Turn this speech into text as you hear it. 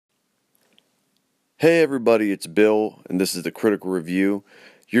Hey everybody, it's Bill, and this is the Critical Review.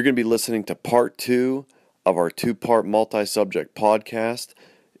 You're going to be listening to part 2 of our 2-part multi-subject podcast.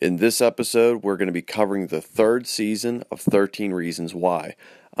 In this episode, we're going to be covering the 3rd season of 13 Reasons Why.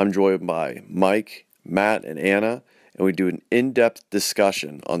 I'm joined by Mike, Matt, and Anna, and we do an in-depth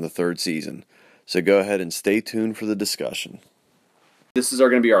discussion on the 3rd season. So go ahead and stay tuned for the discussion. This is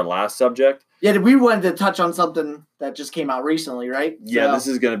going to be our last subject. Yeah, we wanted to touch on something that just came out recently, right? Yeah, this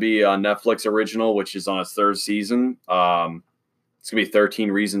is going to be a Netflix original, which is on its 3rd season. It's going to be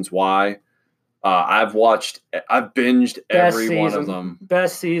 13 Reasons Why. I've binged every one of them.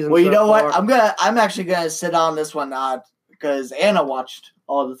 Best season. Well, you know what? I'm actually gonna sit on this one because Anna watched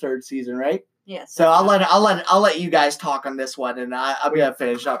all the 3rd season, right? Yes. So I'll let you guys talk on this one, and I'm gonna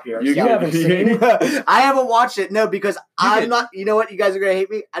finish up here. You haven't seen it? I haven't watched it, no, because I'm not. You know what? You guys are gonna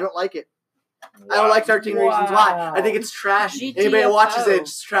hate me. I don't like it. Wow. I don't like 13 Reasons Why. I think it's trash. GTFO. Anybody that watches it,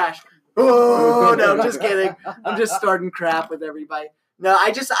 it's trash. Oh no, I'm just kidding. I'm just starting crap with everybody. No,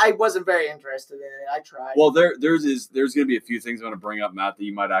 I wasn't very interested in it. I tried. Well, there's going to be a few things I'm going to bring up, Matt, that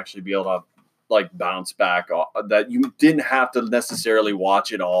you might actually be able to like bounce back off, that you didn't have to necessarily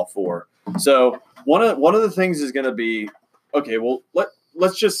watch it all for. So one of the things is going to be, okay, well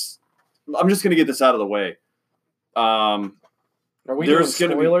I'm just going to get this out of the way. Are we doing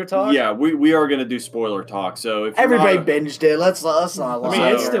spoiler talk? Yeah, we are going to do spoiler talk. So if everybody binged it, let's not lie. I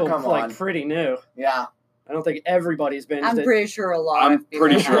mean, it's still pretty new. Yeah. I don't think everybody's binged it. I'm pretty sure a lot. I'm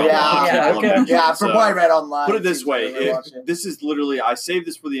pretty sure a lot. Yeah, for probably read online. Put it this way: this is literally, I saved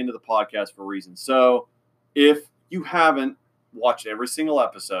this for the end of the podcast for a reason. So, if you haven't watched every single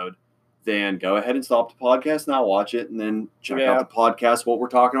episode, then go ahead and stop the podcast now, watch it, and then check out the podcast. What we're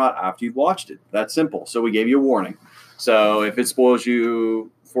talking about after you've watched it. That's simple. So we gave you a warning. So if it spoils it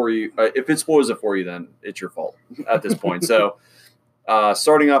for you, then it's your fault at this point. So.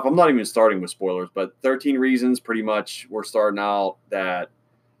 Starting off, I'm not even starting with spoilers, but 13 Reasons, pretty much, we're starting out that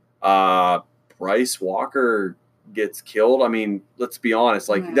Bryce Walker gets killed. I mean, let's be honest.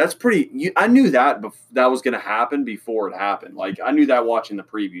 Like, that's pretty – I knew that that was going to happen before it happened. Like, I knew that watching the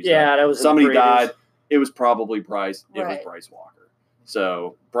previews. Yeah, that was somebody died. It was probably Bryce. It Right. was Bryce Walker.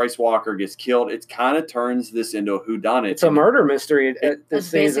 So, Bryce Walker gets killed. It kind of turns this into a whodunit. It's a murder mystery this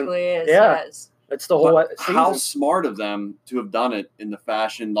season. Basically is, yeah. yes. That's the whole season. How smart of them to have done it in the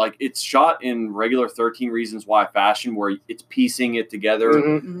fashion. Like, it's shot in regular 13 Reasons Why fashion where it's piecing it together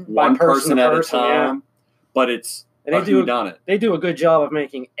one person at a time. But it's whodunit. They do a good job of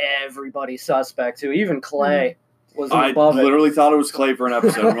making everybody suspect, too. Even Clay was above it. I literally thought it was Clay for an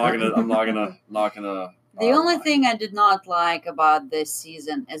episode. I'm not gonna. The only thing I did not like about this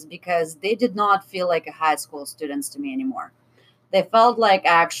season is because they did not feel like high school students to me anymore. They felt like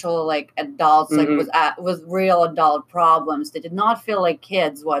actual adults, with real adult problems. They did not feel like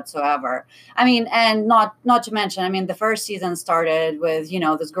kids whatsoever. I mean, and not to mention, I mean, the first season started with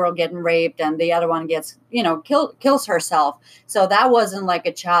this girl getting raped, and the other one gets kills herself. So that wasn't like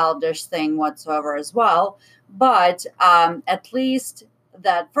a childish thing whatsoever as well. But at least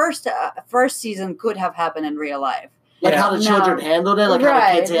that first season could have happened in real life. Like how the children handled it, like how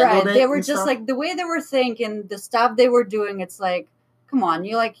the kids handled it. They were just like the way they were thinking, the stuff they were doing. It's like, come on,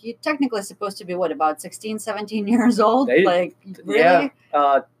 you're technically supposed to be about 16, 17 years old. Really? Yeah.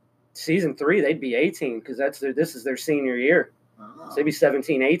 Season 3, they'd be 18 because this is their senior year. So they'd be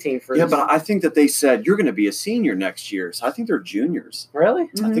 17, 18 for. Yeah, but I think that they said you're going to be a senior next year. So I think they're juniors. Really?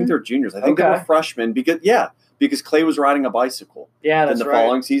 Mm-hmm. I think they're juniors. I think they were freshmen because Clay was riding a bicycle. Yeah, that's right. Then the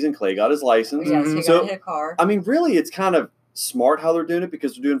following season, Clay got his license. Yes, he got hit a car. I mean, really, it's kind of smart how they're doing it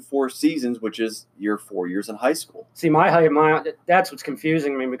because they're doing 4 seasons, which is your 4 years in high school. See, that's what's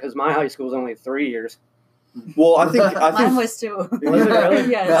confusing me because my high school is only 3 years. Well, I think mine was too. Was it really?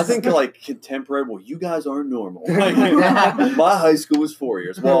 Yes. I think contemporary. Well, you guys aren't normal. My high school was 4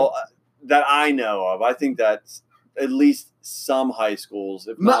 years. Well, that I know of. I think that's at least some high schools.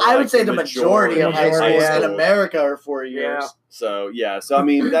 If not, I would say the majority of high schools in America are 4 years. Yeah. So I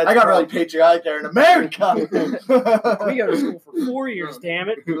mean, that's I got really patriotic there in America. We go to school for 4 years. Damn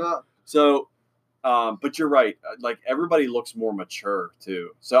it. So, but you're right. Like everybody looks more mature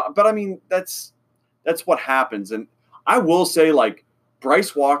too. So, but I mean, that's what happens. And I will say,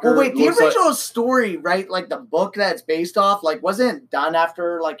 Bryce Walker. Well, wait, the original story, right? Like the book that it's based off, wasn't it done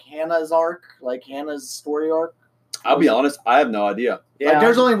after Hannah's arc, Hannah's story arc? I'll be honest, I have no idea. Yeah,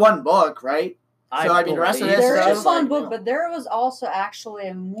 there's only one book, right? The rest of this There's is just one book, but there was also actually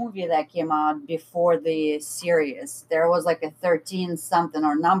a movie that came out before the series. There was a 13 something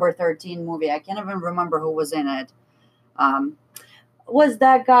or number 13 movie. I can't even remember who was in it. Was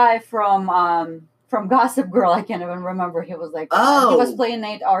that guy from from Gossip Girl. I can't even remember. He was like, he was playing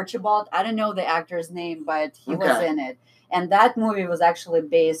Nate Archibald. I don't know the actor's name, but he was in it. And that movie was actually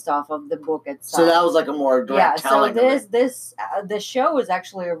based off of the book itself. So that was like a more direct telling. The show is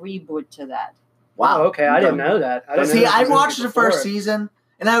actually a reboot to that. Wow. Okay, I didn't know that. I watched the first season,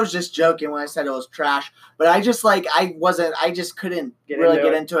 and I was just joking when I said it was trash. But I just couldn't really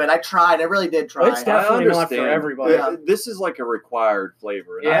get into it. I tried. I really did try. Well, it's definitely not for everybody. This is like a required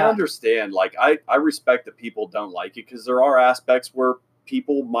flavor. And I understand. Like, I respect that people don't like it because there are aspects where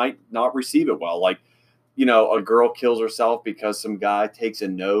people might not receive it well. Like, you know, a girl kills herself because some guy takes a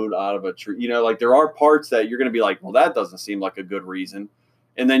note out of a tree. You know, like there are parts that you're going to be like, well, that doesn't seem like a good reason.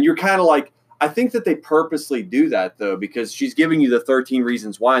 And then you're kind of like, I think that they purposely do that, though, because she's giving you the 13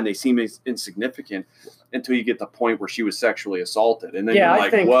 reasons why, and they seem insignificant until you get the point where she was sexually assaulted. And then you're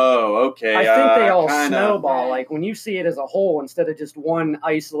like, whoa, okay. I think they all snowball. Like when you see it as a whole instead of just one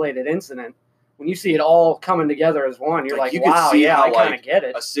isolated incident, when you see it all coming together as one, you're like wow, I kind of get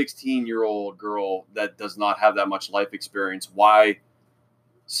it. A 16-year-old girl that does not have that much life experience, why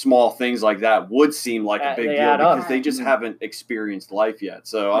small things like that would seem like a big deal because they just haven't experienced life yet.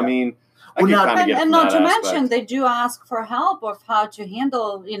 So, I mean, I can kind of get and not to mention, they do ask for help of how to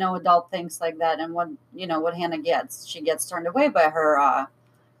handle, you know, adult things like that. And what Hannah gets, she gets turned away by her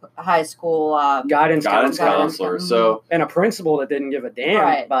high school guidance counselor. So, and a principal that didn't give a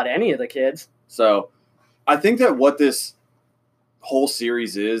damn about any of the kids. So I think that what this whole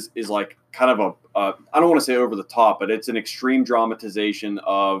series is like kind of I don't want to say over the top, but it's an extreme dramatization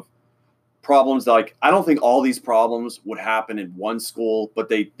of problems. Like, I don't think all these problems would happen in one school, but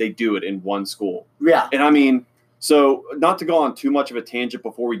they do it in one school. Yeah. And I mean, so not to go on too much of a tangent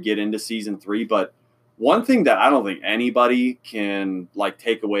before we get into season 3, but one thing that I don't think anybody can like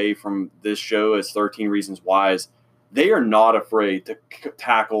take away from this show as 13 Reasons Why is they are not afraid to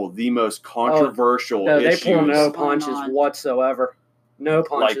tackle the most controversial issues. They pull no punches whatsoever. No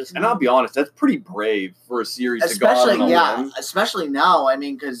punches. And I'll be honest, that's pretty brave for a series to go out on a limb. Especially now. I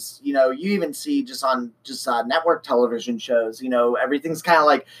mean, because, you know, you even see just on network television shows, you know, everything's kind of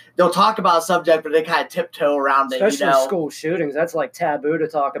like they'll talk about a subject, but they kind of tiptoe around it. Especially school shootings. That's like taboo to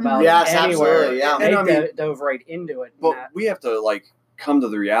talk about yes, anywhere. Absolutely, yeah. And they dove right into it. But we have to, like, come to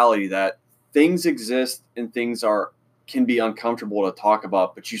the reality that things exist and things can be uncomfortable to talk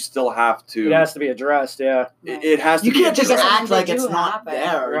about, but you still have to. It has to be addressed, It has to be. You can't just addressed. act like it's not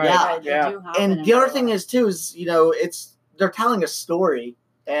there. Right. Yeah. And the other thing is you know, they're telling a story,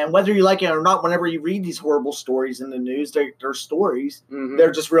 and whether you like it or not, whenever you read these horrible stories in the news, they're stories. Mm-hmm.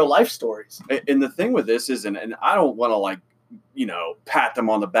 They're just real life stories. And the thing with this is, and I don't want to, like, you know, pat them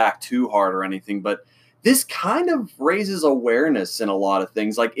on the back too hard or anything, but this kind of raises awareness in a lot of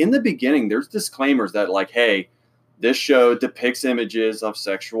things. Like in the beginning, there's disclaimers that like, hey, this show depicts images of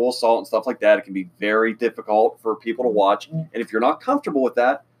sexual assault and stuff like that. It can be very difficult for people to watch. And if you're not comfortable with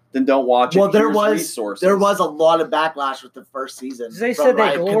that, then don't watch it. Well, there was a lot of backlash with the first season. They said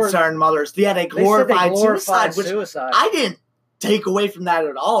they concerned mothers. Yeah, they glorified suicide, which I didn't take away from that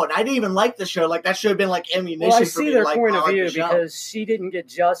at all. And I didn't even like the show. Like, that should have been like ammunition. Well, I for see me their like, point of view because she didn't get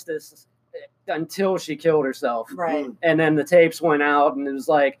justice until she killed herself. Right. And then the tapes went out, and it was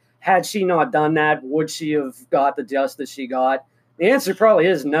like, had she not done that, would she have got the justice she got? The answer probably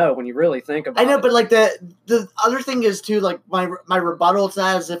is no when you really think about it. I know, but like the other thing is too, like my rebuttal to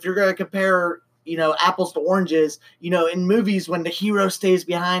that is if you're going to compare, you know, apples to oranges, you know, in movies when the hero stays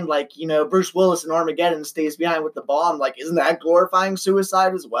behind, like, you know, Bruce Willis in Armageddon stays behind with the bomb, like, isn't that glorifying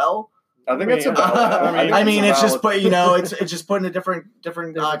suicide as well? I think that's about it. I mean, it's just put, you know, it's just putting a different coat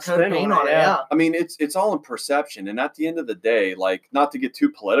of paint on it. Yeah. I mean, it's all in perception, and at the end of the day, like, not to get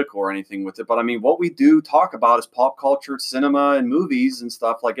too political or anything with it, but I mean, what we do talk about is pop culture, cinema, and movies and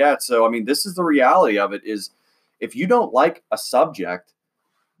stuff like that. So, I mean, this is the reality of it: is if you don't like a subject,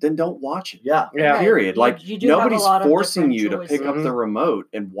 then don't watch it. Yeah. Period. Like, nobody's forcing you to pick up Mm-hmm. the remote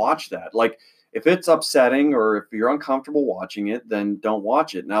and watch that. Like, if it's upsetting or if you're uncomfortable watching it, then don't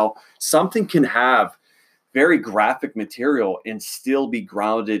watch it. Now, something can have very graphic material and still be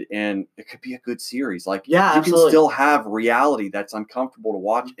grounded in, it could be a good series. Like, you absolutely. can still have reality that's uncomfortable to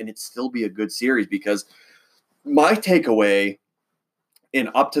watch and it still be a good series, because my takeaway in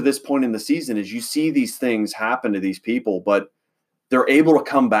up to this point in the season is you see these things happen to these people, but they're able to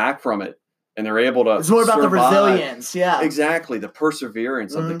come back from it. And they're able to. It's more about survive. the resilience, yeah. Exactly, the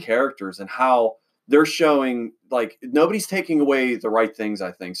perseverance of the characters and how they're showing. Like, nobody's taking away the right things,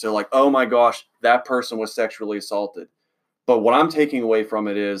 I think. So, like, oh my gosh, that person was sexually assaulted. But what I'm taking away from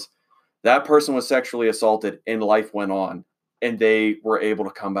it is that person was sexually assaulted and life went on, and they were able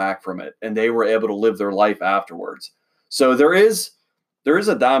to come back from it, and they were able to live their life afterwards. So there is there is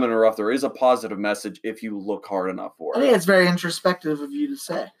a diamond in the rough. There is a positive message if you look hard enough for I it. think it's very introspective of you to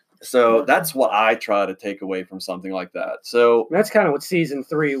say. So that's what I try to take away from something like that. So That's kind of what season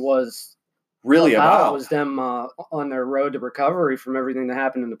 3 was really about. was them on their road to recovery from everything that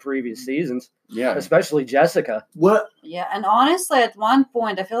happened in the previous seasons. Yeah. Especially Jessica. What? Yeah, and honestly, at one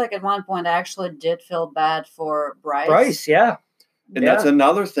point, I feel like at one point I actually did feel bad for Bryce. Bryce, yeah. And that's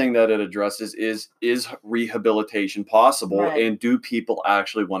another thing that it addresses is rehabilitation possible, Right. and do people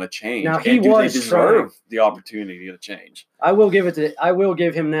actually want to change? Now, and he do was they deserve trying. the opportunity to change? I will give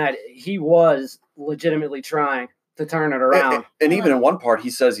him that. He was legitimately trying to turn it around. And even in one part, he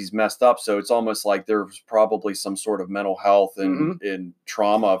says he's messed up. So it's almost like there's probably some sort of mental health and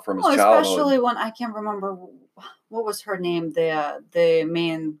trauma from his childhood. Especially when I can't remember what was her name, the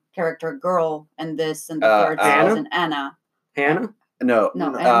main character girl in the third season, Anna. Hannah? No,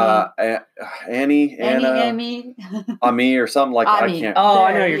 Annie, Anna, Amy, Ami, or something like that. I can't. Oh,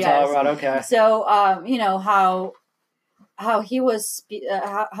 I know you're talking about. Okay. So, you know how he was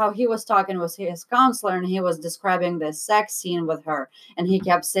talking with his counselor, and he was describing the sex scene with her, and he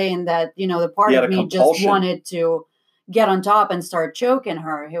kept saying that the part of me just wanted to get on top and start choking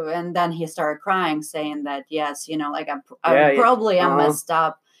her, and then he started crying, saying that yes, like I probably am messed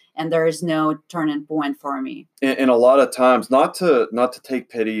up. And there is no turning point for me. And a lot of times, not to take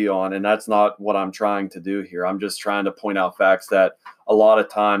pity on, and that's not what I'm trying to do here. I'm just trying to point out facts that a lot of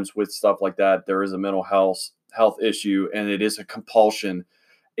times with stuff like that, there is a mental health issue, and it is a compulsion.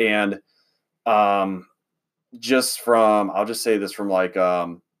 And I'll just say this from like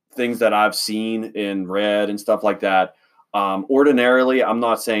things that I've seen and read and stuff like that. Ordinarily, I'm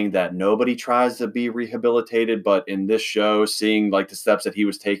not saying that nobody tries to be rehabilitated, but in this show, seeing like the steps that he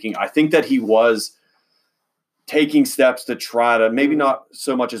was taking, I think that he was taking steps to try to maybe not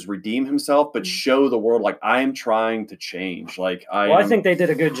so much as redeem himself, but show the world like I am trying to change. Like I think they did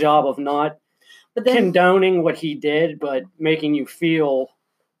a good job of not condoning what he did, but making you feel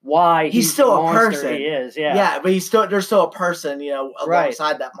why he's still a person. He is, yeah, but there's still a person,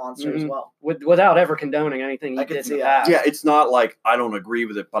 alongside that monster as well. Without ever condoning anything he did in the past. Yeah, it's not like I don't agree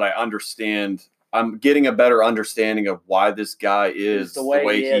with it, but I understand. I'm getting a better understanding of why this guy is the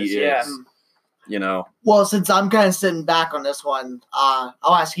way he is. Yeah. Well, since I'm kind of sitting back on this one, I'll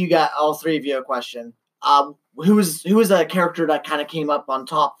ask you guys, all three of you, a question. Who was a character that kind of came up on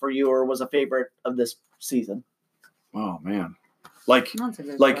top for you, or was a favorite of this season? Oh man. That's a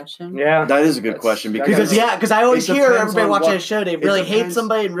good question. Yeah, that is a good question because I always hear everybody watching the show, they really hate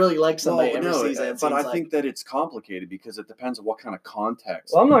somebody and really like somebody every season. But I think that it's complicated because it depends on what kind of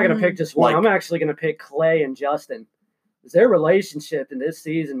context. Well, I'm not going to pick just one. I'm actually going to pick Clay and Justin. Their relationship in this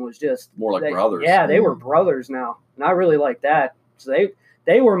season was just more like brothers. Yeah, they were brothers now, and I really like that. So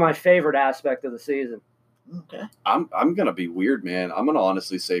they were my favorite aspect of the season. Okay, I'm going to be weird, man. I'm going to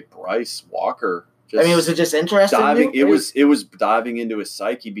honestly say Bryce Walker. Was it just interesting? It was diving into his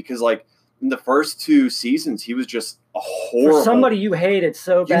psyche because, like, in the first 2 seasons, he was just a horrible. For somebody you hated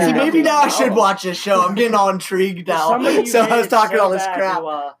so bad. See, maybe now I should watch this show. I'm getting all intrigued now. So I was talking all this crap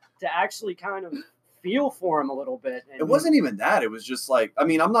to actually kind of feel for him a little bit. It wasn't even that. It was just like,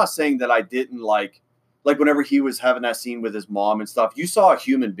 I'm not saying that I didn't like whenever he was having that scene with his mom and stuff. You saw a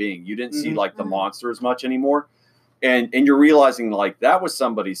human being. You didn't see like the monster as much anymore. And you're realizing like that was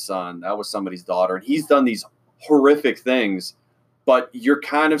somebody's son, that was somebody's daughter, and he's done these horrific things, but you're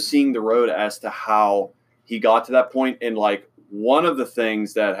kind of seeing the road as to how he got to that point. And like one of the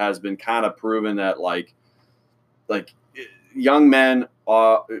things that has been kind of proven that like young men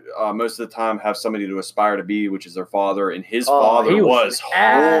most of the time have somebody to aspire to be, which is their father, and his father was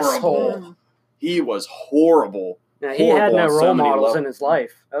horrible. He was horrible. Now, he had no role models in his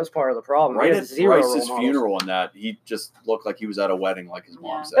life. That was part of the problem. Right at Bryce's funeral and that, he just looked like he was at a wedding, like his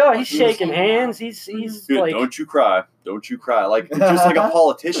mom said. Oh, he's shaking hands. He's dude, like, don't you cry. Don't you cry. Like, just like a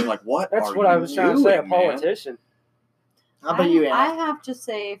politician. Like, what That's what I was trying to say, a politician. How about you, Anna? I have to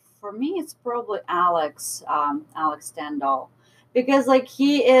say, for me, it's probably Alex Stendhal. Because, like,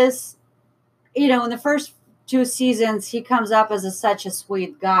 he is, in the first 2 seasons, he comes up as such a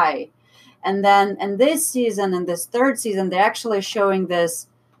sweet guy. And then in this season, in this 3rd season, they're actually showing this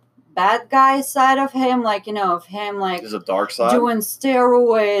bad guy side of him, like, of him, like, there's a dark side, doing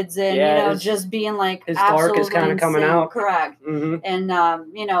steroids and, just being like, his dark is kind of coming out. Correct. Mm-hmm. And,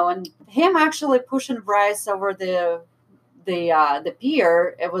 and him actually pushing Bryce over the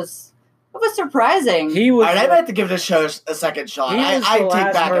pier, it was surprising. He was. All right, I'd like to give this show a second shot. I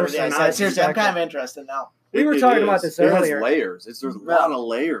take back everything I said. Seriously, I'm kind of interested now. We were talking about this earlier. It has layers. There's a lot of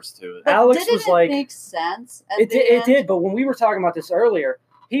layers to it. But Alex was like, make sense. It did, but when we were talking about this earlier,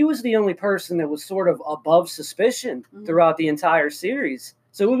 he was the only person that was sort of above suspicion throughout the entire series.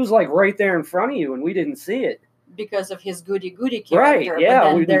 So it was like right there in front of you, and we didn't see it. Because of his goody character. Right, yeah.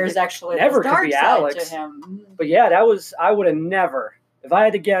 But then there's actually never this dark could be side Alex. to him. But yeah, I would have never, if I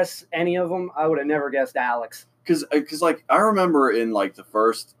had to guess any of them, I would have never guessed Alex. Because like, I remember in, like, the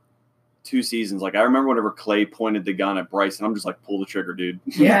first 2 seasons, like, I remember whenever Clay pointed the gun at Bryce, and I'm just like, pull the trigger, dude.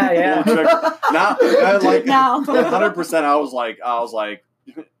 Yeah. Pull the trigger. Now, like, No. 100%, I was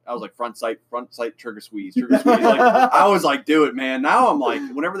like, front sight, trigger squeeze. Like, I was like, do it, man. Now I'm like,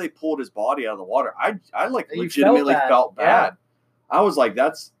 whenever they pulled his body out of the water, I like You legitimately felt bad. Yeah. I was like,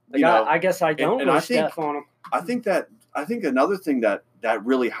 that's, Like, I guess I don't wish death on him. I think another thing that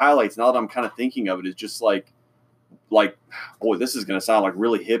really highlights, now that I'm kind of thinking of it, is just like, boy, this is going to sound like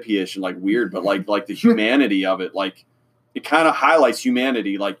really hippie-ish and like weird, but like the humanity of it, like it kind of highlights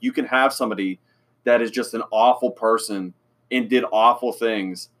humanity. Like, you can have somebody that is just an awful person and did awful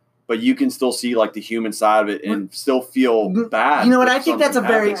things, but you can still see like the human side of it and still feel bad. You know what? I think that's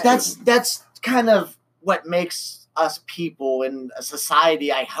happens. that's kind of what makes us people in a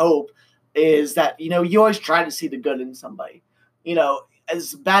society, I hope, is that, you know, you always try to see the good in somebody. You know,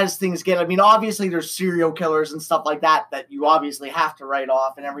 as bad as things get, I mean, obviously there's serial killers and stuff like that you obviously have to write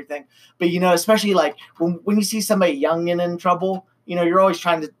off and everything. But, you know, especially like when you see somebody young and in trouble, you know, you're always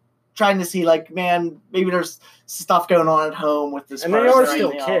trying to see, like, man, maybe there's stuff going on at home with this and person. they are or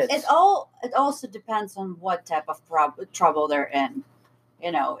still anything kids. else. It also depends on what type of trouble they're in.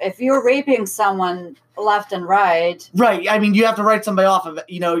 You know, if you're raping someone left and right. Right. I mean, you have to write somebody off of it.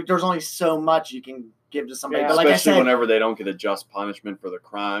 You know, there's only so much you can give to somebody. Yeah, but like especially I said, whenever they don't get a just punishment for the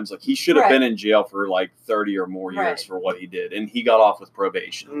crimes. Like, he should have been in jail for like 30 or more years for what he did, and he got off with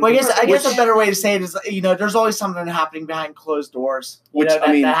probation. Well, I guess a better way to say it is, you know, there's always something happening behind closed doors. Which, that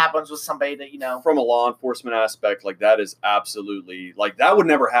I happens with somebody that, you know. From a law enforcement aspect, like, that is absolutely, like, that would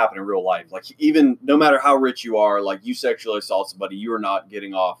never happen in real life. Like, even no matter how rich you are, like, you sexually assault somebody, you are not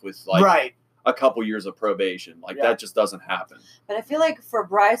getting off with like a couple years of probation. Like, that just doesn't happen. But I feel like for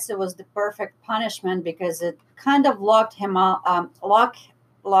Bryce, it was the perfect punishment because it kind of locked him up,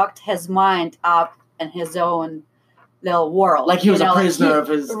 locked his mind up in his own little world. Like he was a prisoner of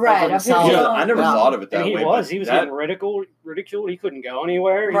his himself. Yeah, I never thought of it that and way. He was getting ridiculed. He couldn't go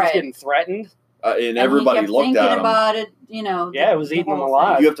anywhere. He was getting threatened. And everybody looked at him. About it, you know. Yeah, it was eating him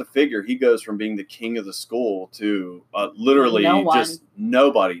alive. You have to figure he goes from being the king of the school to literally just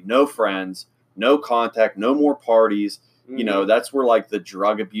nobody, no friends, no contact, no more parties. Mm-hmm. You know, that's where like the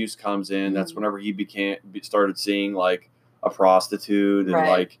drug abuse comes in. Mm-hmm. That's whenever he started seeing like a prostitute and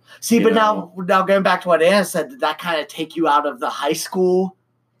like. See, but now going back to what Anna said, did that kind of take you out of the high school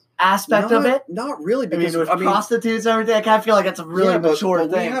aspect of it? Not really, because with prostitutes and everything, I kind of feel like it's a really mature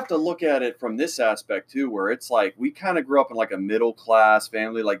thing. We have to look at it from this aspect too, where it's like we kind of grew up in like a middle class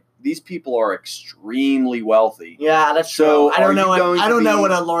family. Like, these people are extremely wealthy. Yeah, that's true. I don't know. I don't know what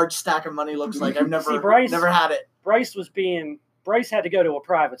a large stack of money looks like. I've never had it. Bryce had to go to a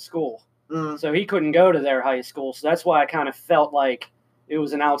private school, so he couldn't go to their high school. So that's why I kind of felt like it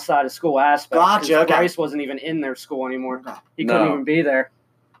was an outside of school aspect. Gotcha. Bryce wasn't even in their school anymore. He couldn't even be there.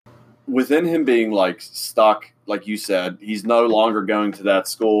 Within him being like stuck, like you said, he's no longer going to that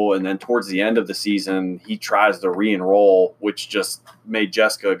school. And then towards the end of the season, he tries to re-enroll, which just made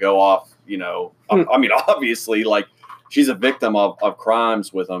Jessica go off, you know. I mean, obviously, like, she's a victim of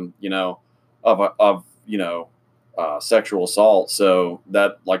crimes with him, you know, of sexual assault. So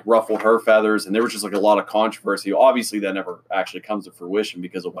that like ruffled her feathers. And there was just like a lot of controversy. Obviously, that never actually comes to fruition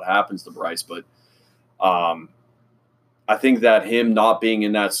because of what happens to Bryce. But I think that him not being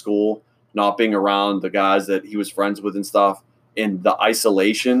in that school, not being around the guys that he was friends with and stuff, and the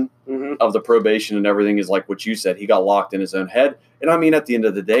isolation of the probation and everything is like what you said. He got locked in his own head. And I mean, at the end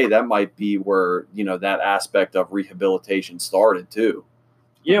of the day, that might be where, you know, that aspect of rehabilitation started too.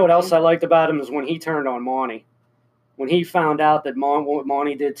 You know what else I liked about him is when he turned on Monty. When he found out that what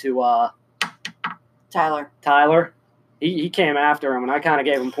Monty did to Tyler. He came after him, and I kind of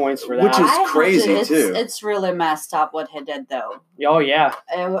gave him points for that. Which is crazy, too. It's really messed up what he did, though. Oh, yeah.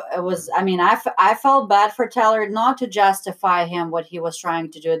 It was, I mean, I felt bad for Tyler, not to justify him what he was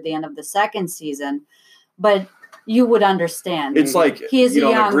trying to do at the end of the second season, but you would understand. It's like he's you a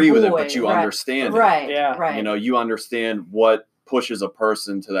don't young agree with boy, it, but you understand it. Right, yeah. Right. You know, you understand what pushes a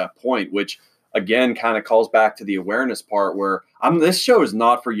person to that point, which, again, kind of calls back to the awareness part where this show is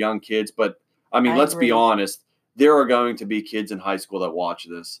not for young kids, but, I mean, let's be honest. There are going to be kids in high school that watch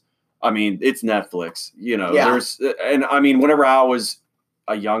this. I mean, it's Netflix, you know, and I mean, whenever I was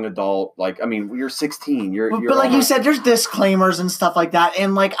a young adult, like, I mean, you're 16. But like you said, there's disclaimers and stuff like that.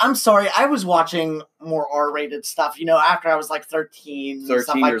 And like, I'm sorry, I was watching more R-rated stuff, after I was like 13 stuff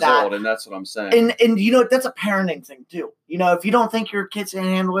like years that. old, and that's what I'm saying. And that's a parenting thing too. If you don't think your kids can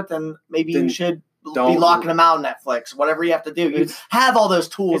handle it, then maybe you should be locking them out on Netflix, whatever you have to do. You have all those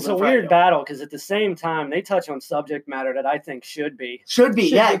tools. It's a weird battle because at the same time, they touch on subject matter that I think should be.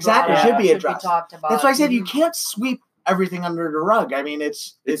 Yeah, exactly. Should be addressed. Be talked about. That's why I said you can't sweep everything under the rug. I mean,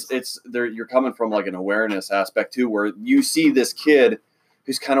 it's there. You're coming from like an awareness aspect too, where you see this kid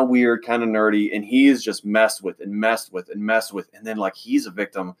who's kind of weird, kind of nerdy, and he is just messed with, and then like he's a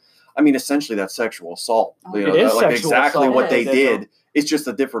victim. I mean, essentially that's sexual assault. It is like sexual exactly assault. what they did. It's just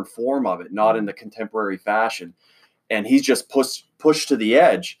a different form of it, not in the contemporary fashion. And he's just pushed to the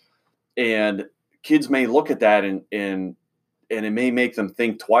edge, and kids may look at that and it may make them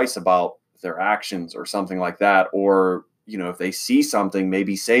think twice about their actions or something like that. Or, if they see something,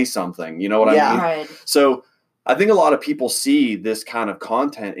 maybe say something, you know what I mean? Right. So I think a lot of people see this kind of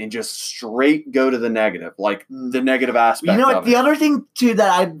content and just straight go to the negative, like the negative aspect. The other thing too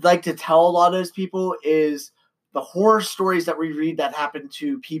that I'd like to tell a lot of those people is the horror stories that we read that happen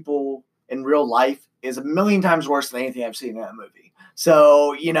to people in real life is a million times worse than anything I've seen in a movie.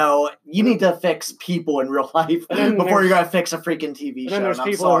 So, you need to fix people in real life before you're going to fix a freaking TV show. And then there's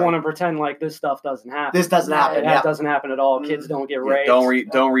people who want to pretend like this stuff doesn't happen. This doesn't happen. It doesn't happen at all. Kids don't get raped.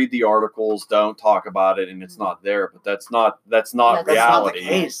 Don't read the articles. Don't talk about it, and it's not there. But that's not reality. That's not the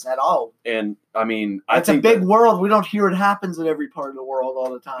case at all. And I mean, it's a big world. We don't hear it happens in every part of the world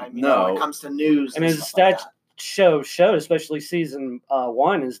all the time. When it comes to news. And as that show showed, especially season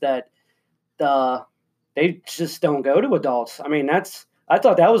 1, is that they just don't go to adults. I mean, I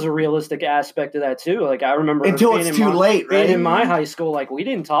thought that was a realistic aspect of that too. Like I remember until it's too late, right? Being in my high school, like we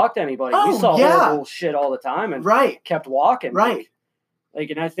didn't talk to anybody. We saw horrible shit all the time and kept walking. Right.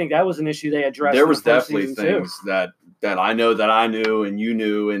 And I think that was an issue they addressed. There was definitely things that I know that I knew and you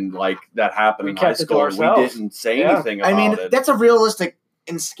knew, and like that happened in high school. And we didn't say anything about it. I mean, that's a realistic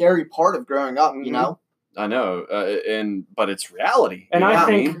and scary part of growing up. I know, but it's reality. And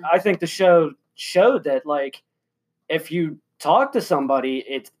I think the show showed that, like, if you talk to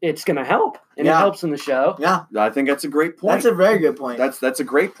somebody, it's going to help, and it helps in the show. Yeah, I think that's a great point. That's a very good point. That's a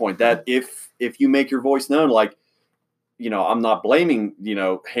great point. That if you make your voice known, like, I'm not blaming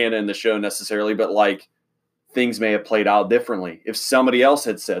Hannah in the show necessarily, but like things may have played out differently if somebody else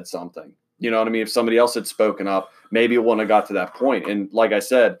had said something. You know what I mean? If somebody else had spoken up, maybe it wouldn't have got to that point. And like I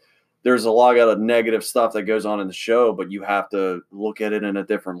said, there's a lot of negative stuff that goes on in the show, but you have to look at it in a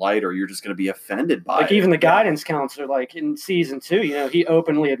different light or you're just going to be offended by it. Like even the guidance counselor, like in season 2, he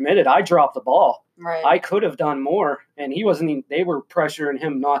openly admitted, I dropped the ball. Right. I could have done more. And he wasn't even, they were pressuring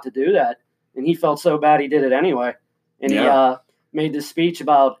him not to do that. And he felt so bad he did it anyway. And he made this speech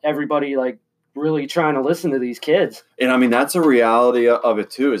about everybody like really trying to listen to these kids. And I mean, that's a reality of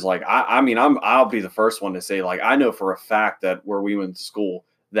it too, is like, I'll be the first one to say, like, I know for a fact that where we went to school,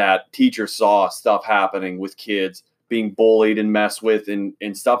 that teachers saw stuff happening with kids being bullied and messed with and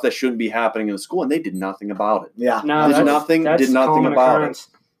stuff that shouldn't be happening in the school, and they did nothing about it. Yeah. No, did nothing about it.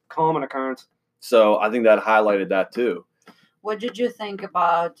 Common occurrence. So I think that highlighted that too. What did you think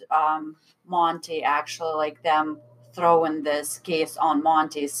about Monty actually, like them throwing this case on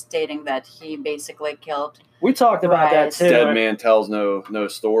Monty, stating that he basically killed? We talked about that too. Dead man tells no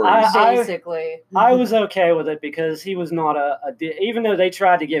stories. Basically. I was okay with it because he was not even though they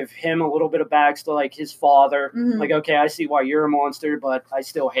tried to give him a little bit of backstory, like his father, like, okay, I see why you're a monster, but I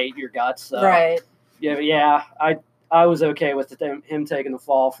still hate your guts. So, right. Yeah. I was okay with him taking the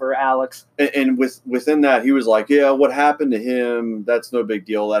fall for Alex. And within that, he was like, yeah, what happened to him, that's no big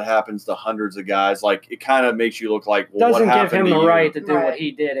deal. That happens to hundreds of guys. Like, it kind of makes you look like, well, doesn't what happened give him to the you? right to do what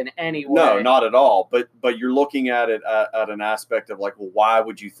he did in any way. No, not at all. But you're looking at it at an aspect of like, well, why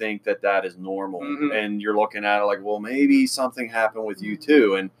would you think that is normal? Mm-hmm. And you're looking at it like, well, maybe something happened with you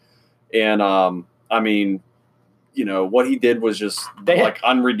too. And I mean, what he did was just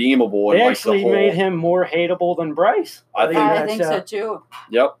unredeemable. They actually made him more hateable than Bryce. I think so too.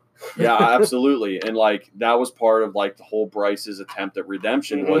 Yep. Yeah, absolutely. And like that was part of like the whole Bryce's attempt at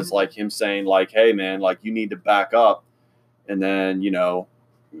redemption was like him saying like, hey man, like you need to back up. And then,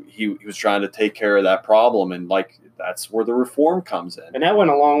 he was trying to take care of that problem. And like, that's where the reform comes in. And that went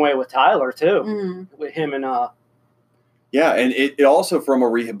a long way with Tyler too, with him and, yeah. And it also from a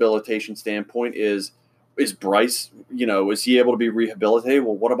rehabilitation standpoint is Bryce, is he able to be rehabilitated?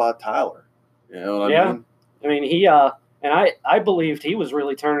 Well, what about Tyler? You know what I mean? I mean, he, and I believed he was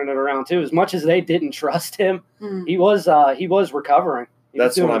really turning it around too. As much as they didn't trust him, he was recovering.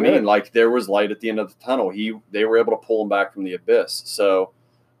 That's what I mean. Like there was light at the end of the tunnel. They were able to pull him back from the abyss. So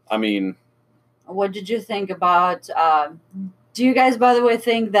I mean, What did you think about? Do you guys, by the way,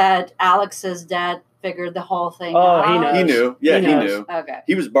 think that Alex's dad figured the whole thing out? he knows. he knew. Yeah, he knows. knew. Okay.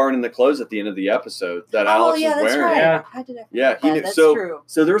 He was burning the clothes at the end of the episode that Alex yeah, was that's wearing. right. Yeah. How did I forget Yeah, he that? knew. That's So, true.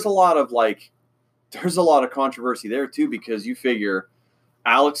 so there's a lot of controversy there too, because you figure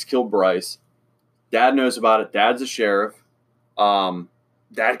Alex killed Bryce. Dad knows about it. Dad's a sheriff.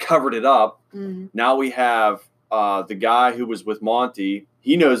 Dad covered it up. Mhm. Now we have the guy who was with Monty.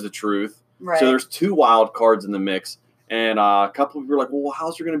 He knows the truth. Right. So there's 2 wild cards in the mix. And a couple of people are like, well,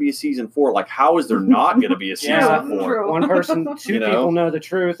 how's there going to be a season 4? Like, how is there not going to be a season Yeah. 4? True. One person, 2 You know? people know the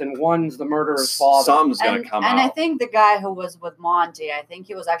truth, and one's the murderer's father. Something's going to come and out. I think the guy who was with Monty, I think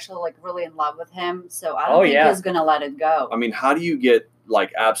he was actually like really in love with him. So I don't Oh, think yeah. he's gonna let it go. I mean, how do you get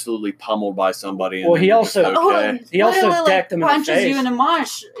like absolutely pummeled by somebody? And Well, then he you're just also- okay? He also literally, decked him in the punches face. you in a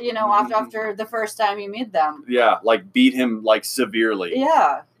mush, Mhm. after the first time you meet them. Yeah, like beat him like severely.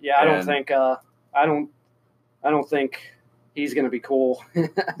 Yeah. Yeah, I don't And- think. I don't think he's going to be cool.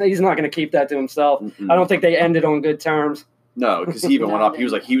 He's not going to keep that to himself. Mm-mm. I don't think they ended on good terms. No, because he even No, went up. they He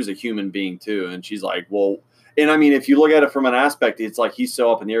was like, he was a human being too. And she's like, well, and I mean, if you look at it from an aspect, it's like he's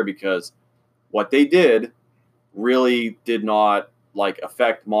so up in the air because what they did really did not like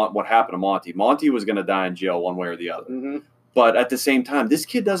affect what happened to Monty. Monty was going to die in jail one way or the other. Hmm. But at the same time, this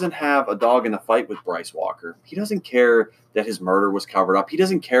kid doesn't have a dog in the fight with Bryce Walker. He doesn't care that his murder was covered up. He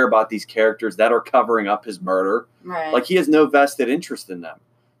doesn't care about these characters that are covering up his murder. Right. Like, he has no vested interest in them.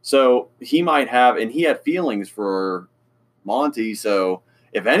 So he might have, and he had feelings for Monty. So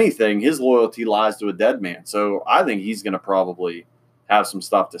if anything, his loyalty lies to a dead man. So I think he's going to probably have some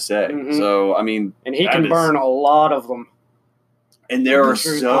stuff to say. Mhm. So, I mean, And he that can is- burn a lot of them. and there are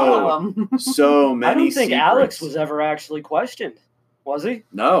True. so many I don't think Alex secrets. was ever actually questioned. Was he?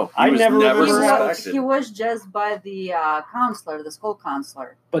 No, he I was never never remember suspected. he was just by the counselor, the school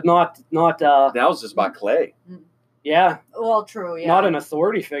counselor. But not. That was just by Clay. Yeah, Well, true. Yeah. not an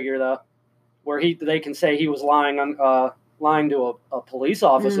authority figure though, where they can say he was lying to a police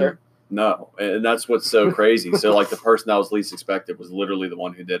officer. No, and that's what's so crazy. So, like, the person that was least expected was literally the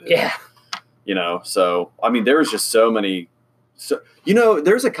one who did it. Yeah. You know, so, I mean, there was just so many. So, you know,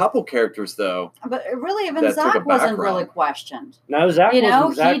 there's a couple characters, though. But really, even That took a Zach wasn't background. really questioned. No, Zach You know,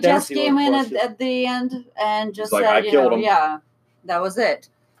 wasn't. Zach he just Dempsey came wasn't in questioned. at the end and just like, said, "I killed him." yeah, that was it.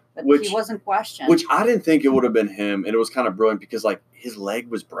 But Which- he wasn't questioned. Which I didn't think it would have been him. And it was kind of brilliant because, like, his leg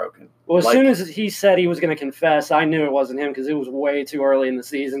was broken. Well, as like- soon as he said he was going to confess, I knew it wasn't him because it was way too early in the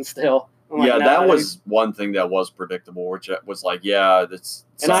season still. I'm like, Yeah, nah, that was one thing that was predictable, which was like, yeah, that's.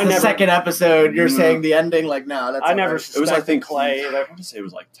 And I the never- second episode, you're Mhm. saying the ending, like, no, that's I not never right. It was, I suspected think, Clay I either. want to say it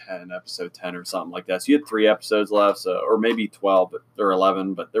was like episode 10 or something like that. So you had 3 episodes left, so, or maybe 12, or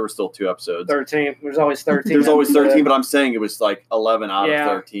 11, but there were still 2 episodes. 13. There's always 13. There's always 13, but I'm saying it was like 11 out Yeah.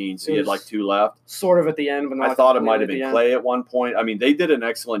 of 13, so It you had was like 2 left. Sort of at the end, but not I thought it completely might have at the been end. Clay at one point. I mean, they did an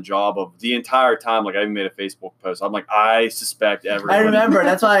excellent job of the entire time. Like, I even made a Facebook post. I'm like, I suspect everybody. I remember.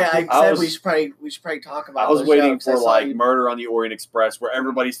 That's why I I said was- we should probably talk about. I was those waiting jokes. I for saw like you- Murder on the Orient Express, where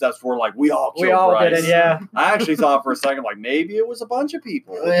everybody steps forward like we all killed We all Bryce. did it, yeah. I actually thought for a second like maybe it was a bunch of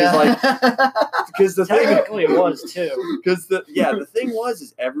people. Yeah. Because the thing, Technically, it was too. because the thing was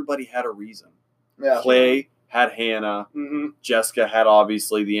is everybody had a reason. Yeah. Clay had Hannah. Hmm. Jessica had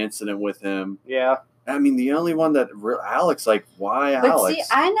obviously the incident with him. Yeah. I mean, the only one that Alex, like, why But Alex? see,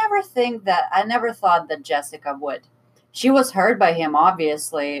 I never thought that Jessica would. She was hurt by him,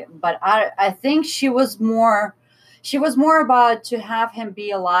 obviously, but I think she was more about to have him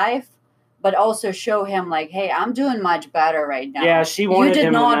be alive, but also show him like, hey, I'm doing much better right now. Yeah, she You wanted did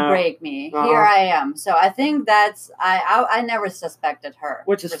him to not know. break me. Uh-huh. Here I am. So I think that's I never suspected her.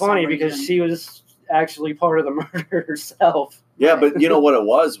 Which is for some funny because reason. she was actually part of the murder herself. Yeah, but you know what it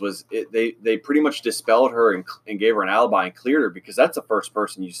was they pretty much dispelled her and gave her an alibi and cleared her because that's the first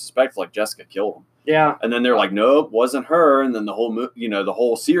person you suspect, like Jessica killed him. Yeah. And then they're like, nope, wasn't her. And then the whole the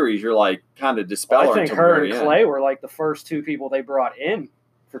whole series, you're like kind of dispel I her. think until her the and very end. Clay were like the first 2 people they brought in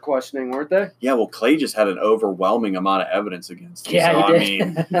for questioning, weren't they? Yeah, well, Clay just had an overwhelming amount of evidence against him. Yeah, so, he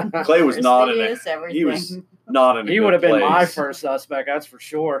did. I mean, Clay was not in it. Everything. He was not in. He would have been my first suspect, that's for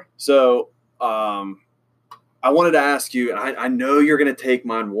sure. So, I wanted to ask you, and I know you're going to take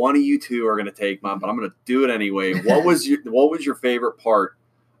mine. One of you two are going to take mine, but I'm going to do it anyway. What was your favorite part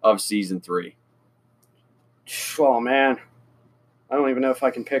of season 3? Oh, man. I don't even know if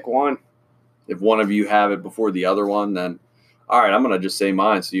I can pick one. If one of you have it before the other one, then all right, I'm going to just say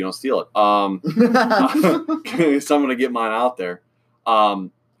mine so you don't steal it. So I'm going to get mine out there.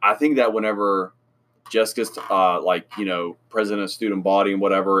 I think that whenever Jessica's president of student body and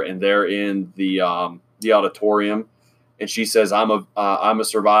whatever, and they're in the auditorium, and she says, I'm a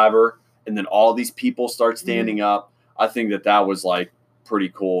survivor. And then all these people start standing up. I think that was like pretty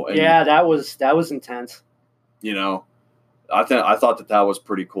cool. And, yeah, that was intense. You know, I thought that was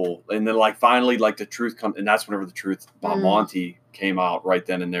pretty cool. And then like finally like the truth comes, and that's whenever the truth about Monty came out right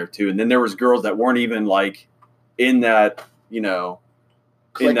then and there too. And then there was girls that weren't even like in that, you know,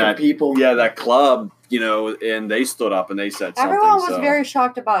 Clique of people. Yeah, that club, you know, and they stood up and they said something. Everyone was very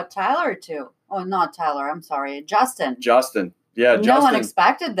shocked about Tyler too. Oh, not Tyler. I'm sorry, Justin. Yeah, no one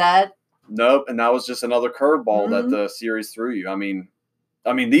expected that. Nope, and that was just another curveball that the series threw you. I mean,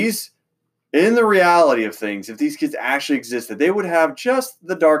 these, in the reality of things, if these kids actually existed, they would have just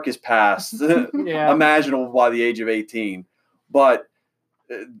the darkest past imaginable by the age of 18. But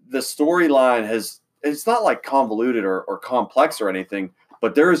the storyline it's not like convoluted or complex or anything,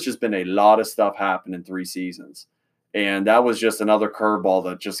 but there has just been a lot of stuff happen in 3 seasons. And that was just another curveball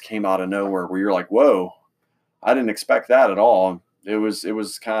that just came out of nowhere where you're like, whoa, I didn't expect that at all. It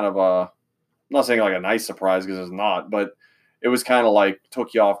was kind of I'm not saying like a nice surprise because it's not, but it was kind of like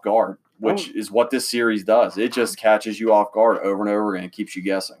took you off guard, which is what this series does. It just catches you off guard over and over again and keeps you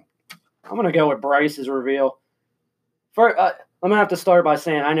guessing. I'm going to go with Bryce's reveal. I'm going to have to start by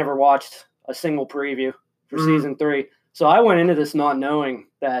saying I never watched a single preview for season 3. So I went into this not knowing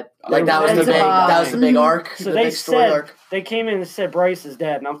that. Like that was the big arc. So they came in and said Bryce is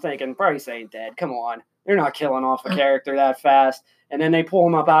dead. And I'm thinking, Bryce ain't dead. Come on. They're not killing off a character that fast. And then they pull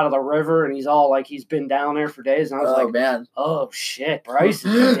him up out of the river, and he's all like he's been down there for days. And I was man. Oh, shit, Bryce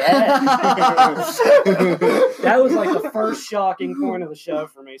is dead. That was like the first shocking point of the show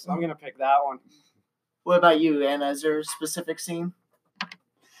for me, so I'm going to pick that one. What about you, Anna? Is there a specific scene?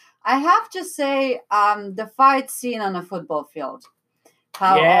 I have to say the fight scene on a football field.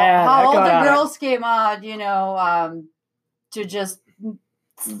 How all the girls came out, you know, to just...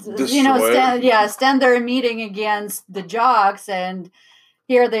 stand there meeting against the jocks, and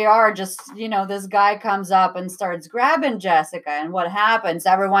here they are just, you know, this guy comes up and starts grabbing Jessica, and what happens?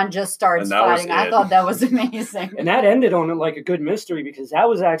 Everyone just starts fighting. I thought that was amazing. And that ended on like a good mystery because that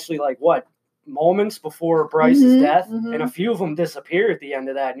was actually like moments before Bryce's death, and a few of them disappear at the end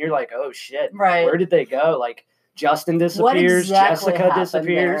of that, and you're like, oh shit, right? Where did they go? Like Justin disappears, Jessica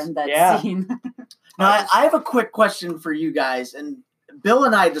disappears. Scene? Now, I have a quick question for you guys, and Bill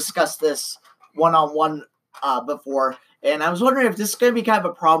and I discussed this one-on-one before, and I was wondering if this is going to be kind of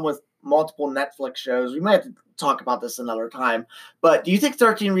a problem with multiple Netflix shows. We might have to talk about this another time, but do you think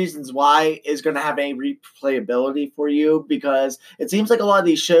 13 Reasons Why is going to have any replayability for you? Because it seems like a lot of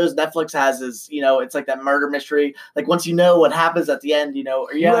these shows Netflix has is, you know, it's like that murder mystery. Like once you know what happens at the end, you know,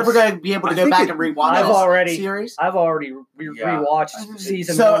 are you ever going to be able to go back and rewatch this series? I've already rewatched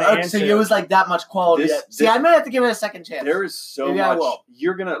season 1 and 2. So it was like that much quality. I might have to give it a second chance. There is so much.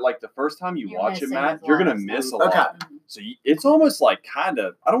 You're going to, like the first time you watch it, Matt, you're going to miss a lot. Okay. So it's almost like kind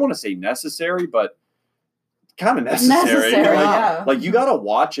of, I don't want to say necessary, but kind of necessary. Like you got to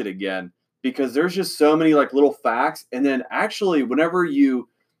watch it again because there's just so many like little facts. And then actually whenever you,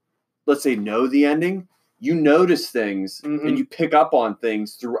 let's say, know the ending, you notice things and you pick up on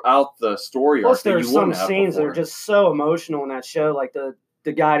things throughout the story. Plus there's some scenes that are just so emotional in that show. Like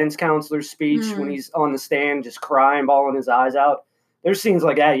the guidance counselor's speech when he's on the stand, just crying, bawling his eyes out. There's scenes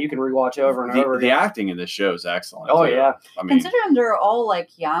like that you can rewatch over and over again. The acting in this show is excellent. Oh, yeah. I mean, considering they're all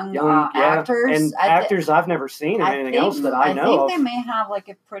like young actors. And actors I've never seen in anything else that I know of. I think they may have like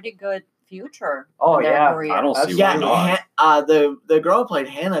a pretty good future. Oh, yeah. Career. I don't see why not. The girl who played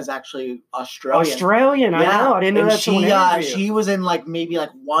Hannah is actually Australian. I know. I didn't know that. She was in like maybe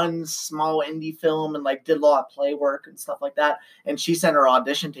like one small indie film and like did a lot of play work and stuff like that. And she sent her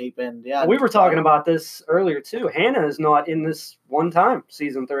audition tape in. Yeah, we were talking about this earlier too. Hannah is not in this one time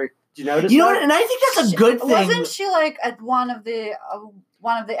season 3. Did you notice? You know what? And I think that's a good thing. Wasn't she like at one of the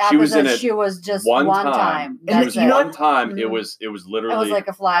episodes? She was just one time. And you know, one time it was literally. It was like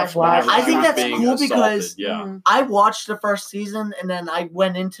a flash. I think that's cool because yeah. I watched the first season and then I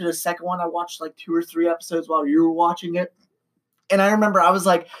went into the second one. I watched like 2 or 3 episodes while you were watching it. And I remember I was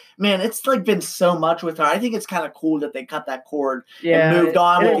like, man, it's like been so much with her. I think it's kind of cool that they cut that cord and moved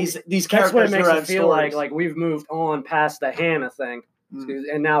on with these characters. That's what it makes it feel like we've moved on past the Hannah thing.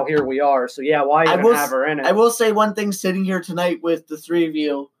 And now here we are. So, yeah, why even have her in it? I will say one thing sitting here tonight with the 3 of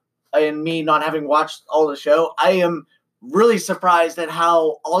you and me not having watched all the show. I am really surprised at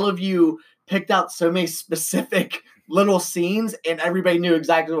how all of you picked out so many specific little scenes, and everybody knew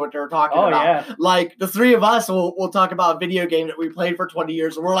exactly what they were talking Oh about. yeah. Like the three of us will talk about a video game that we played for 20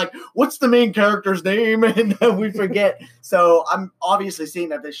 years, and we're like, "What's the main character's name?" And we forget. So I'm obviously seeing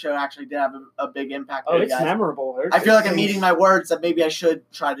that this show actually did have a big impact. Oh, on you it's guys. memorable. I feel like I'm eating my words that maybe I should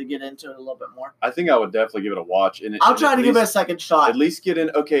try to get into it a little bit more. I think I would definitely give it a watch. And I'll try to give it a second shot. At least get in.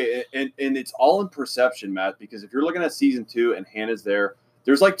 Okay, and it's all in perception, Matt. Because if you're looking at season 2 and Hannah's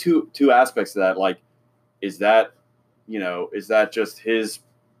there's like two aspects to that. Like, is that just his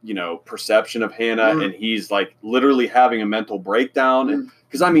perception of Hannah, and he's like literally having a mental breakdown? And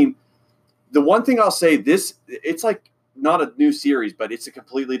because I mean, the one thing I'll say, it's like not a new series, but it's a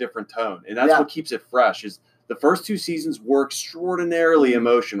completely different tone, and that's what keeps it fresh. Is the first 2 seasons were extraordinarily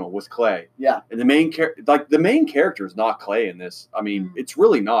emotional with Clay. Yeah. And the main character is not Clay in this. I mean, it's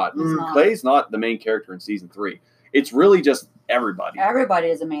really not. Clay's not the main character in season 3. It's really just everybody. Everybody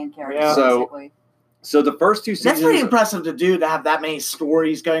is a main character, basically. So the first 2 seasons. That's pretty impressive to do, to have that many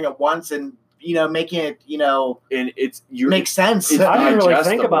stories going at once and, making it, and makes sense. I didn't really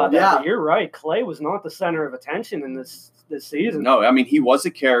think about that. Yeah. But you're right. Clay was not the center of attention in this season. No, I mean, he was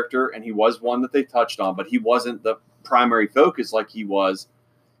a character, and he was one that they touched on, but he wasn't the primary focus like he was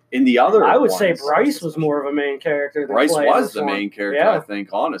in the other. I would say Bryce was more of a main character than Bryce Clay was the main character, I think,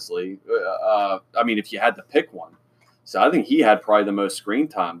 honestly. I mean, if you had to pick one. So I think he had probably the most screen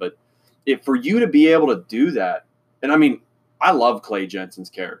time. But for you to be able to do that, and I mean, I love Clay Jensen's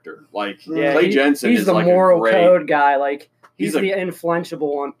character. Like, Clay Jensen he's is the like moral code guy. Like, he's the influential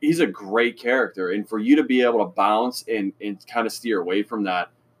one. He's a great character. And for you to be able to bounce and kind of steer away from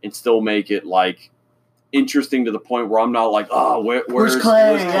that and still make it, like, interesting to the point where I'm not like, oh, where's Clay?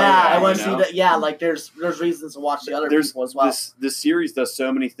 Where's Clay? I want to see that. Yeah, like there's reasons to watch the other people as well. This series does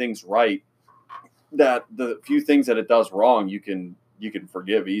so many things right that the few things that it does wrong, you can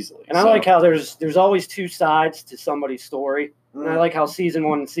forgive easily. And I like how there's always 2 sides to somebody's story. And I like how season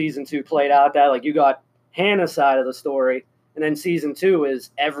 1 and season 2 played out that, like, you got Hannah's side of the story, and then season 2 is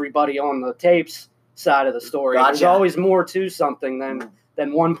everybody on the tapes side of the story. Gotcha. There's always more to something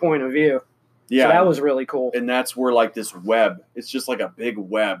than one point of view. Yeah. So that was really cool. And that's where, like, this web, it's just like a big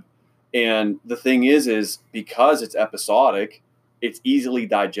web. And the thing is because it's episodic, it's easily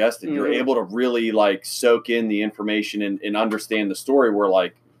digested. You're able to really, like, soak in the information and understand the story, where,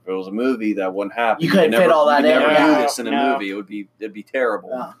 like, if it was a movie, that wouldn't happen. You couldn't fit all that in. You never do this in a movie. It'd be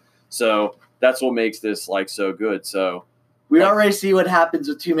terrible. Yeah. So that's what makes this, like, so good. So we already see what happens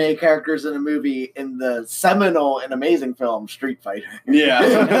with too many characters in a movie in the seminal and amazing film Street Fighter.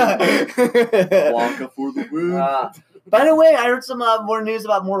 Yeah. Blanca for the win. By the way, I heard some more news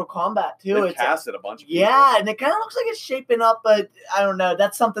about Mortal Kombat too. They casted a bunch of people. Yeah, and it kind of looks like it's shaping up, but I don't know.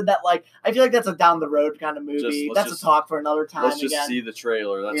 That's something that, like, I feel like that's a down the road kind of movie. That's a talk for another time. Let's just see the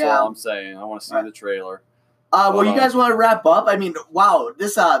trailer. That's all I'm saying. I want to see the trailer. Well, you guys want to wrap up? I mean, wow,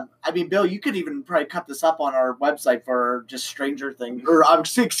 this. I mean, Bill, you could even probably cut this up on our website for just Stranger Things, or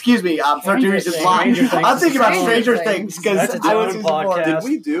excuse me, 13 Reasons Why. I'm thinking about Stranger Things because I was podcast. Did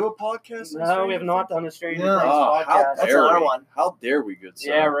we do a podcast? No, we have not done a Stranger Things podcast. podcast. That's another one. How dare we, good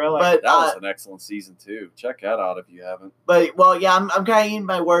sir? Yeah, really. But that was an excellent season too. Check that out if you haven't. But well, yeah, I'm kind of eating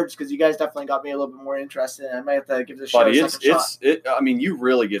my words because you guys definitely got me a little bit more interested. I might have to give this show a second shot. I mean, you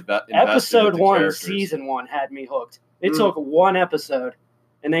really get invested. Episode 1, characters. season 1 had me hooked. It took one episode,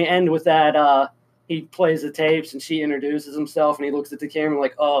 and they end with that. He plays the tapes, and she introduces himself, and he looks at the camera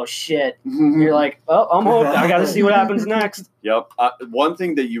like, "Oh shit!" You're like, "Oh, I'm hooked. I got to see what happens next." Yep. One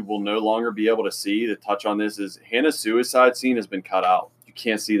thing that you will no longer be able to see, to touch on this, is Hannah's suicide scene has been cut out. You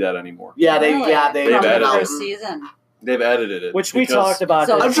can't see that anymore. Yeah, they've edited edited it. Season. They've edited it, which we talked about.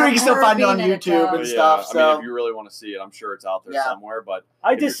 So I'm sure you can still find it on YouTube and stuff. I mean, if you really want to see it, I'm sure it's out there somewhere. But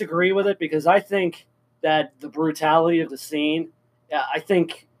I disagree with it because I think that the brutality of the scene, I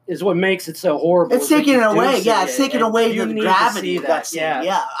think, is what makes it so horrible. It's taking it away. Yeah, it's taking away the gravity of that scene. Yeah.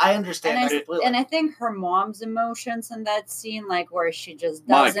 Yeah, I understand that completely. And I think her mom's emotions in that scene, like where she just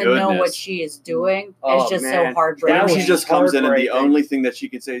doesn't know what she is doing, is just so heartbreaking. She just comes in, and the only thing that she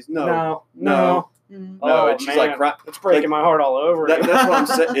can say is no. And she's like, it's breaking my heart all over. That's what I'm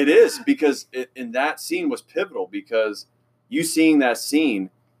saying. It is, because in that scene was pivotal, because you seeing that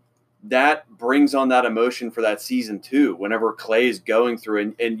scene, that brings on that emotion for that season 2 whenever Clay is going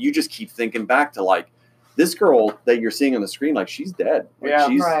through, and you just keep thinking back to, like, this girl that you're seeing on the screen, like, she's dead.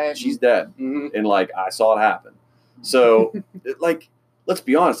 Like, she's dead. And, like, I saw it happen. So, like, let's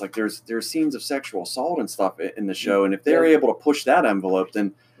be honest, like, there's scenes of sexual assault and stuff in the show, and if they're able to push that envelope,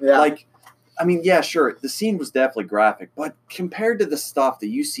 then like, I mean, yeah, sure, the scene was definitely graphic, but compared to the stuff that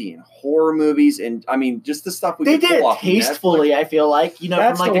you see in horror movies, and I mean, just the stuff they did it tastefully. I feel like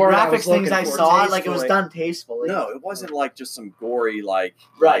That's from like the graphics things I saw, like it was tastefully. done tastefully. No, it wasn't like just some gory, like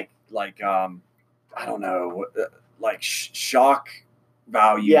I don't know, like shock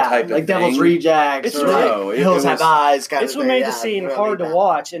value type of like thing. Devil's Rejects. It's or really- like Hills Have Eyes. Kind It's of what thing. made Yeah, the scene really hard to bad.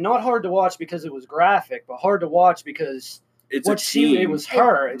 watch, and not hard to watch because it was graphic, but hard to watch because It's it was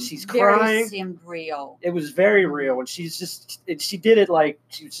her, and she's crying. Seemed real. It was very real, and she did it like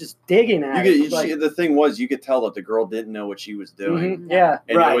she was just digging at it. The thing was, you could tell that the girl didn't know what she was doing, Mhm, yeah.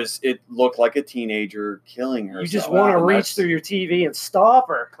 and it looked like a teenager killing herself. You just want to and reach that's- through your TV and stop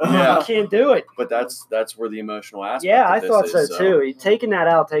her. Yeah. You can't do it. But that's where the emotional aspect. Yeah, of I this thought is, so too. Taking that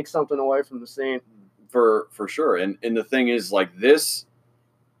out takes something away from the scene. for sure. And the thing is, like this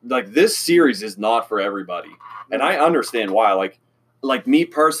series is not for everybody, and I understand why. Like me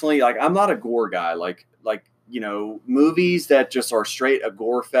personally, like I'm not a gore guy. Like movies that just are straight a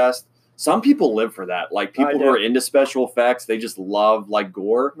gore fest. Some people live for that. Like people who are into special effects, they just love like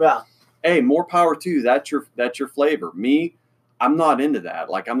gore. Yeah. Hey, more power to you. That's your flavor. Me, I'm not into that.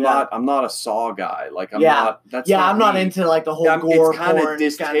 Like I'm not a Saw guy. Like I'm not. That's I'm not me. into like the whole gore. It's kind porn of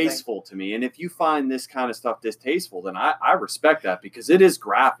distasteful to me. And if you find this kind of stuff distasteful, then I respect that because it is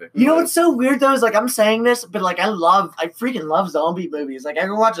graphic. You know what's so weird though is like I'm saying this, but like I freaking love zombie movies. Like I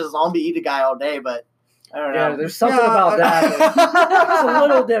can watch a zombie eat a guy all day, but I don't know. Yeah, there's something about that. It's a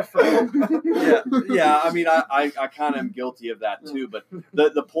little different. Yeah. I mean, I kind of am guilty of that too. But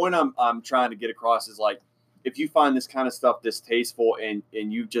the point I'm trying to get across is like, if you find this kind of stuff distasteful and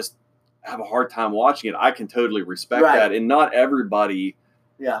you just have a hard time watching it, I can totally respect that. And not everybody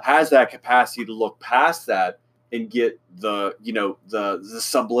has that capacity to look past that and get the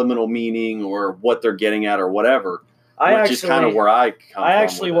subliminal meaning or what they're getting at or whatever. Which is kind of where I come from. I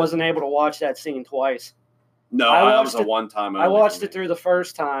actually wasn't able to watch that scene twice. No, I was a one-time. I watched it through the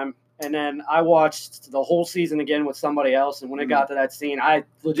first time, and then I watched the whole season again with somebody else. And when it got to that scine, I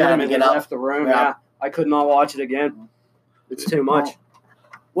legitimately left the room. Yeah, I could not watch it again. It's too much.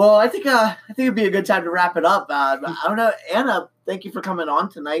 Well, I think it'd be a good time to wrap it up. I don't know, Anna. Thank you for coming on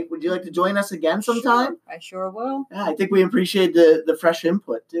tonight. Would you like to join us again sometime? Sure, I sure will. Yeah, I think we appreciate the fresh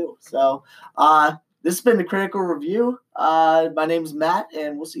input too. So, this has been the Critical Review. My name's Matt,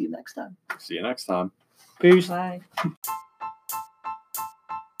 and we'll see you next time. See you next time. Peace. Bye.